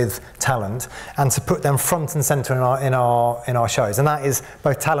relationships with talent and to put them front and centre in our shows. And that is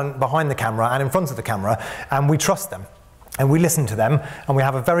both talent behind the camera and in front of the camera, and we trust them. And we listen to them, and we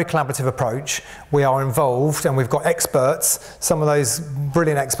have a very collaborative approach. We are involved, and we've got experts, some of those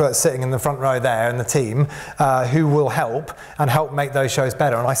brilliant experts sitting in the front row there in the team, who will help make those shows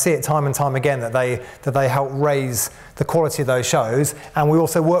better. And I see it time and time again that they help raise the quality of those shows. And we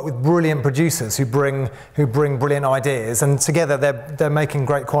also work with brilliant producers who bring brilliant ideas, and together they're making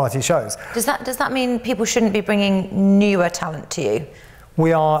great quality shows. Does that mean people shouldn't be bringing newer talent to you?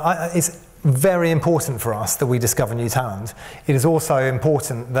 We are. It's very important for us that we discover new talent. It is also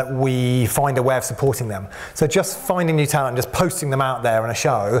important that we find a way of supporting them. So just finding new talent, just posting them out there in a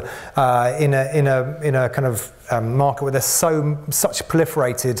show, in a kind of market where there's such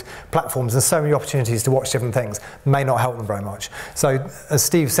proliferated platforms and so many opportunities to watch different things, may not help them very much. So as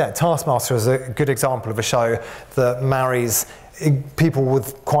Steve said, Taskmaster is a good example of a show that marries people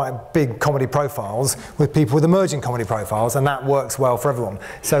with quite big comedy profiles with people with emerging comedy profiles, and that works well for everyone.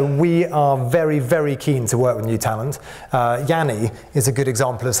 So we are very, very keen to work with new talent. Yanni is a good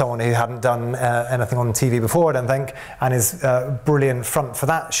example of someone who hadn't done anything on TV before, I don't think, and is brilliant front for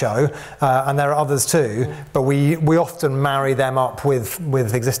that show. And there are others too, but we often marry them up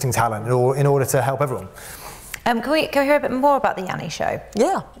with existing talent in order to help everyone. Can we hear a bit more about the Yanni show?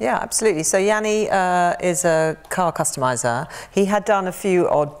 Yeah, absolutely. So Yanni is a car customiser. He had done a few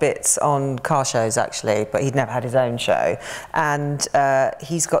odd bits on car shows actually, but he'd never had his own show. And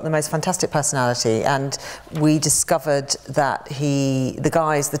he's got the most fantastic personality. And we discovered that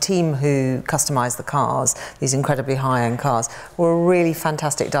the team who customised the cars, these incredibly high-end cars, were a really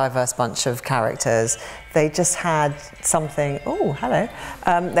fantastic, diverse bunch of characters. They just had something. Oh, hello.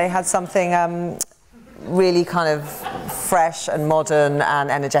 They had something. Really kind of fresh and modern and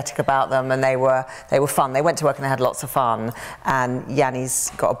energetic about them, and they were fun. They went to work and they had lots of fun, and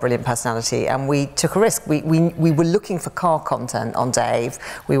Yanni's got a brilliant personality, and we took a risk. We were looking for car content on Dave.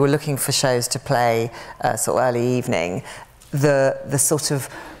 We were looking for shows to play sort of early evening. The sort of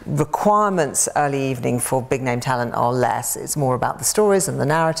requirements early evening for big name talent are less. It's more about the stories and the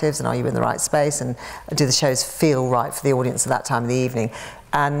narratives, and are you in the right space, and do the shows feel right for the audience at that time of the evening.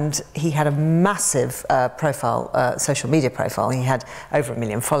 And he had a massive profile, social media profile. He had over 1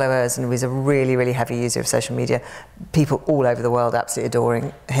 million followers, and was a really, really heavy user of social media. People all over the world absolutely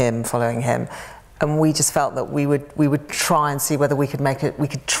adoring him, following him. And we just felt that we would try and see whether we could make it. We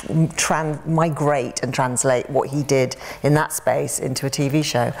could migrate and translate what he did in that space into a TV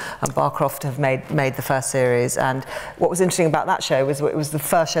show. And Barcroft have made the first series. And what was interesting about that show was it was the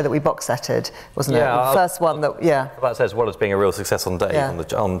first show that we box setted, wasn't it? The first one that That says, as well as being a real success on Dave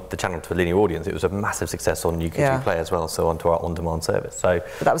on the channel to a linear audience, it was a massive success on UKTV Play as well. So onto our on-demand service. So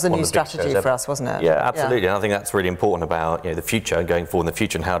but that was a new strategy for us, wasn't it? Yeah, absolutely. And I think that's really important about the future and going forward in the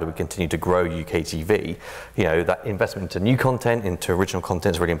future, and how do we continue to grow UKTV. That investment into new content, into original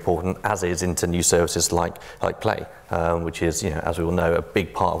content is really important, as is into new services like Play, which is, as we all know, a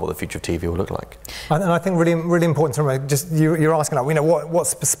big part of what the future of TV will look like. And I think really, really important to remember, just you're asking,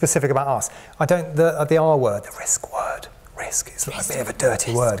 what's specific about us? The R word, the risk word. Risk is like a bit of a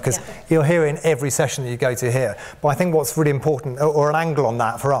dirty word, because you'll hear it in every session that you go to here. But I think what's really important, or an angle on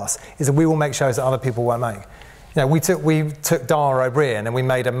that for us, is that we will make shows that other people won't make. We took Dara O'Brien and we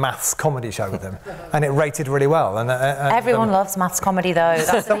made a maths comedy show with him, and it rated really well. And everyone loves maths comedy, though.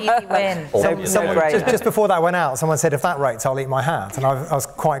 That's an easy win. Just before that went out, someone said, "If that rates, I'll eat my hat," and I was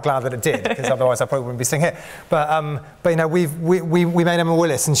quite glad that it did, because otherwise I probably wouldn't be sitting here. But we made Emma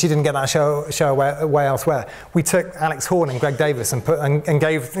Willis, and she didn't get that show away elsewhere. We took Alex Horne and Greg Davis and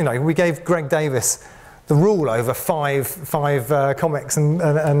gave Greg Davis the rule over five comics and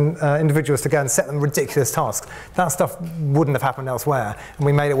individuals to go and set them ridiculous tasks. That stuff wouldn't have happened elsewhere, and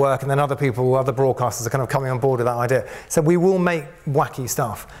we made it work. And then other broadcasters are kind of coming on board with that idea. So we will make wacky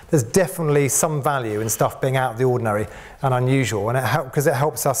stuff. There's definitely some value in stuff being out of the ordinary and unusual, and because it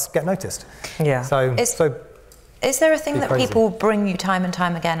helps us get noticed. Yeah. Is there a thing that people bring you time and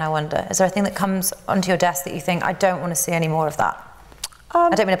time again, I wonder? Is there a thing that comes onto your desk that you think, I don't want to see any more of that?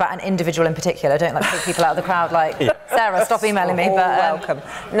 I don't mean about an individual in particular. I don't like take people out of the crowd like, Sarah, stop emailing me. But welcome.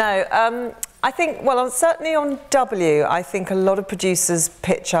 No, I think, certainly on W, I think a lot of producers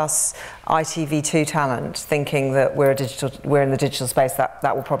pitch us ITV2 talent, thinking that we're in the digital space,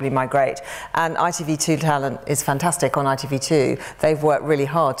 that will probably migrate. And ITV2 talent is fantastic on ITV2. They've worked really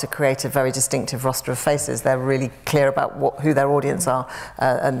hard to create a very distinctive roster of faces. They're really clear about who their audience are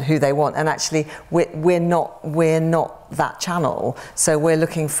and who they want. And actually, we're not that channel. So we're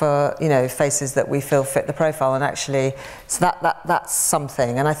looking for faces that we feel fit the profile. And actually, so that's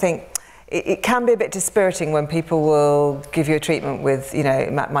something. And I think it can be a bit dispiriting when people will give you a treatment with, you know,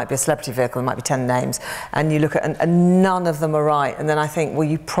 it might be a celebrity vehicle, it might be 10 names, and you look at and none of them are right. And then I think, well,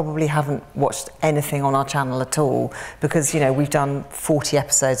 you probably haven't watched anything on our channel at all, because, you know, we've done 40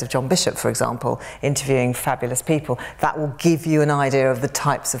 episodes of John Bishop, for example, interviewing fabulous people. That will give you an idea of the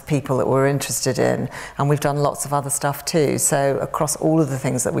types of people that we're interested in. And we've done lots of other stuff too. So across all of the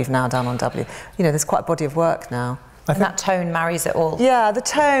things that we've now done on W, you know, there's quite a body of work now. And that tone marries it all. Yeah, the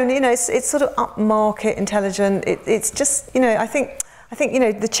tone, you know, it's sort of upmarket, intelligent. It's just, you know, I think, you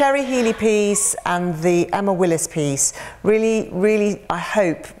know, the Cherry Healey piece and the Emma Willis piece really, I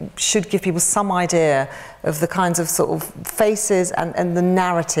hope, should give people some idea of the kinds of sort of faces and the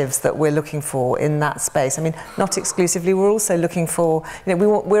narratives that we're looking for in that space. I mean, not exclusively, we're also looking for, you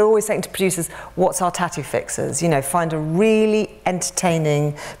know, we're always saying to producers, what's our tattoo fixers? You know, find a really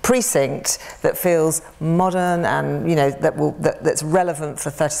entertaining precinct that feels modern and, you know, that's relevant for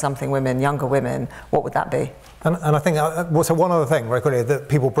 30-something women, younger women. What would that be? And I think, so one other thing, very quickly, that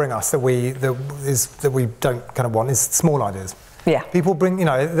people bring us that we don't kind of want is small ideas. Yeah. People bring, you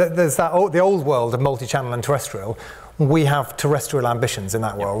know, there's the old world of multi-channel and terrestrial. We have terrestrial ambitions in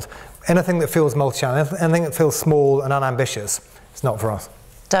that world. Anything that feels multi-channel, anything that feels small and unambitious, it's not for us.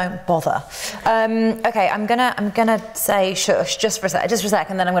 Don't bother. Okay, I'm gonna say shush just for a sec,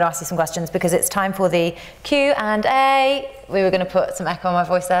 and then I'm gonna ask you some questions, because it's time for the Q&A. We were going to put some echo on my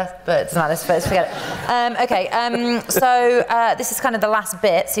voice there, but it doesn't matter, let's forget it. So this is kind of the last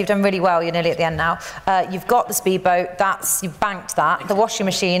bit, so you've done really well, you're nearly at the end now. You've got the speedboat, you've banked that. The washing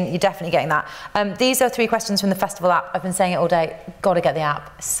machine, you're definitely getting that. These are 3 questions from the festival app. I've been saying it all day, got to get the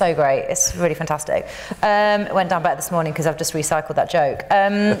app. It's so great, it's really fantastic. It went down better this morning because I've just recycled that joke.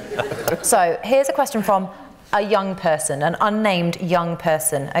 So here's a question from a young person, an unnamed young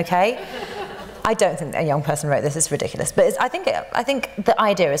person, okay? I don't think a young person wrote this, it's ridiculous, but I think the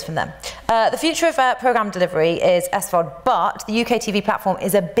idea is from them. The future of programme delivery is SVOD, but the UKTV platform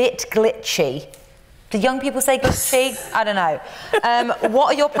is a bit glitchy. Do young people say glitchy? I don't know.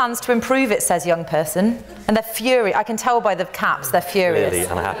 What are your plans to improve it, says young person? And they're furious. I can tell by the caps, they're furious. Really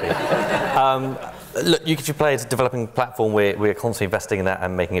unhappy. Look, UKTV Play is a developing platform. We're constantly investing in that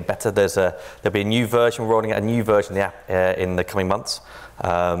and making it better. There'll be a new version, we're rolling out a new version of the app in the coming months.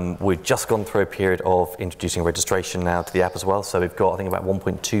 We've just gone through a period of introducing registration now to the app as well. So we've got, I think, about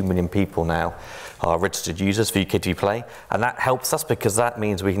 1.2 million people now are registered users for UKTV Play. And that helps us because that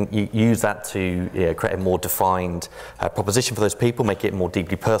means we can use that to create a more defined proposition for those people, make it more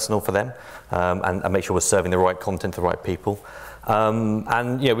deeply personal for them, and make sure we're serving the right content to the right people.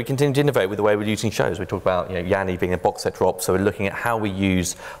 And we continue to innovate with the way we're using shows. We talk about Yanni being a box set drop, so we're looking at how we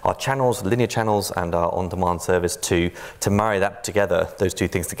use our channels, linear channels, and our on-demand service to marry that together, those two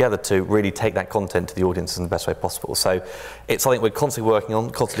things together, to really take that content to the audience in the best way possible. So it's something we're constantly working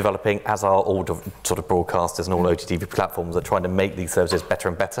on, constantly developing, as are all sort of broadcasters and all OTT platforms are trying to make these services better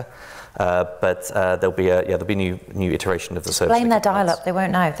and better. But there'll be a new iteration of the service. Explain their dial-up. They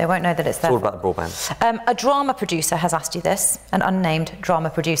won't know. They won't know that it's there. It's all about the broadband. A drama producer has asked you this. An unnamed drama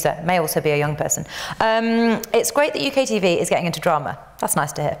producer, may also be a young person. It's great that UKTV is getting into drama. That's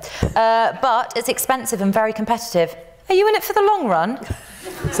nice to hear. But it's expensive and very competitive. Are you in it for the long run?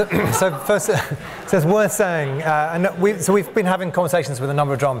 So first, it's worth saying, we've been having conversations with a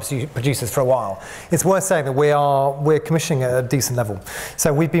number of drama producers for a while. It's worth saying that we're commissioning at a decent level.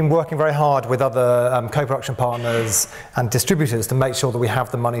 So we've been working very hard with other co-production partners and distributors to make sure that we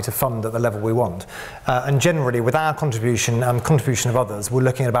have the money to fund at the level we want. And generally, with our contribution and contribution of others, we're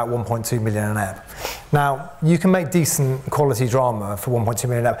looking at about 1.2 million an ep. Now, you can make decent quality drama for 1.2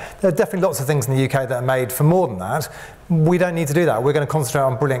 million an ep. There are definitely lots of things in the UK that are made for more than that. We don't need to do that. We're going to concentrate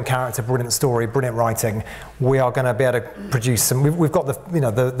on brilliant character, brilliant story, brilliant writing. We are going to be able to produce some. We've got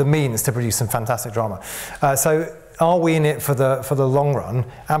the means to produce some fantastic drama. So, are we in it for the long run?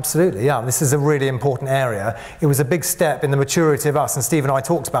 Absolutely, yeah. This is a really important area. It was a big step in the maturity of us. And Steve and I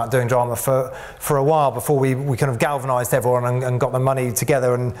talked about doing drama for a while before we kind of galvanised everyone and got the money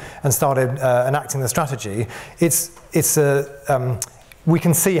together and started enacting the strategy. We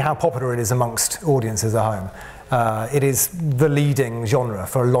can see how popular it is amongst audiences at home. It is the leading genre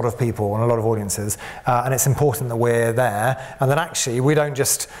for a lot of people and a lot of audiences, and it's important that we're there, and that actually we don't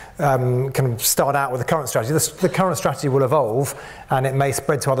just kind of start out with the current strategy. The current strategy will evolve, and it may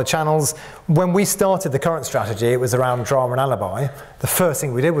spread to other channels. When we started the current strategy, it was around drama and alibi. The first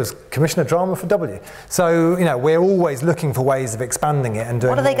thing we did was commission a drama for W. So, we're always looking for ways of expanding it and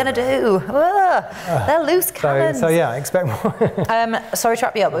doing. What are they going to do? They're loose cannons. So yeah, expect more. Sorry to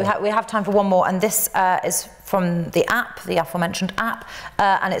wrap you up, but we have time for one more, and this is from the app, the aforementioned app,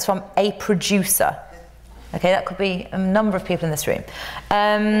 and it's from a producer. Okay, that could be a number of people in this room.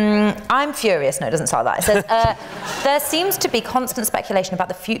 I'm furious. No, it doesn't start that. It says, there seems to be constant speculation about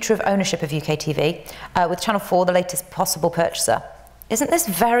the future of ownership of UKTV, with Channel 4 the latest possible purchaser. Isn't this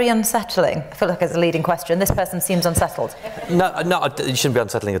very unsettling? I feel like it's a leading question. This person seems unsettled. No, it shouldn't be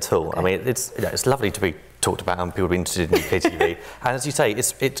unsettling at all. I mean, it's lovely to be talked about and people be interested in UKTV. And as you say,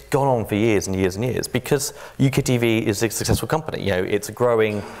 it's gone on for years and years and years because UKTV is a successful company. You know, it's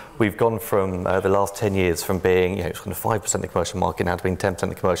growing. We've gone from the last 10 years from being, you know, kind of 5% of the commercial market now to being 10% of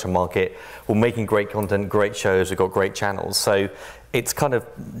the commercial market. We're making great content, great shows. We've got great channels. So it's kind of,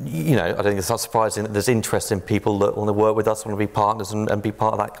 you know, I don't think it's not surprising that there's interest in people that want to work with us, want to be partners and be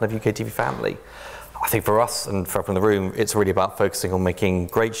part of that kind of UKTV family. I think for us and for everyone in the room, it's really about focusing on making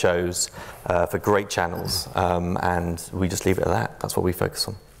great shows for great channels, and we just leave it at that. That's what we focus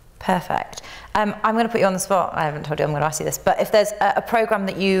on. Perfect. I'm going to put you on the spot. I haven't told you I'm going to ask you this, but if there's a programme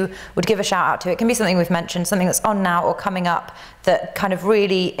that you would give a shout out to, it can be something we've mentioned, something that's on now or coming up that kind of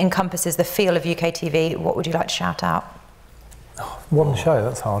really encompasses the feel of UKTV, what would you like to shout out? One show,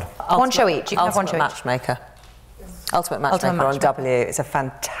 that's hard. One show each. You can have one show Matchmaker. Ultimate Matchmaker on W. It's a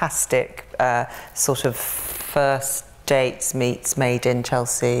fantastic sort of first dates meets made in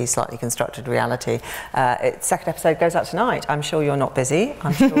Chelsea, slightly constructed reality. Its second episode goes out tonight. I'm sure you're not busy.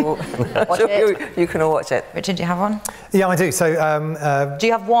 I'm sure, you can all watch it. Richard, do you have one? Yeah, I do. So, do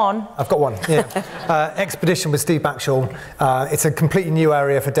you have one? I've got one, yeah. Expedition with Steve Factual. It's a completely new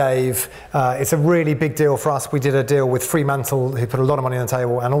area for Dave. It's a really big deal for us. We did a deal with Fremantle, who put a lot of money on the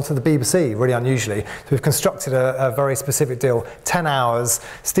table, and also the BBC, really unusually. So we've constructed a very specific deal. 10 hours,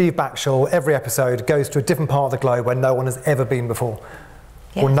 Steve Factual, every episode goes to a different part of the globe where no one has ever been before.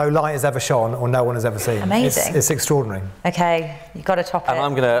 Yeah. Or no light has ever shone, or no one has ever seen. Amazing. It's extraordinary. Okay, you've got to top it. And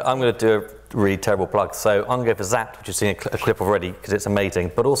I'm gonna do a really terrible plug. So I'm going to go for Zapped, which you've seen a clip already because it's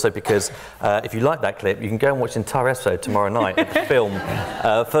amazing, but also because if you like that clip, you can go and watch the entire episode tomorrow night at the film.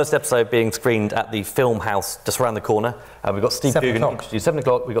 First episode being screened at the Film House just around the corner. We've got Steve Coogan, 7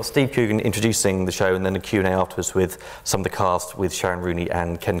 o'clock, we've got Steve Coogan introducing the show and then a Q&A afterwards with some of the cast with Sharon Rooney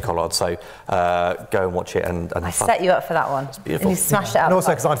and Ken Collard. So go and watch it and have fun. I set you up for that one. It's beautiful. And you smashed it out. And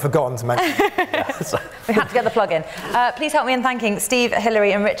also because I'd forgotten to mention. We had to get the plug in. Please help me in thanking Steve,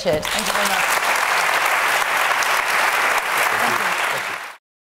 Hilary and Richard. Thank you very much.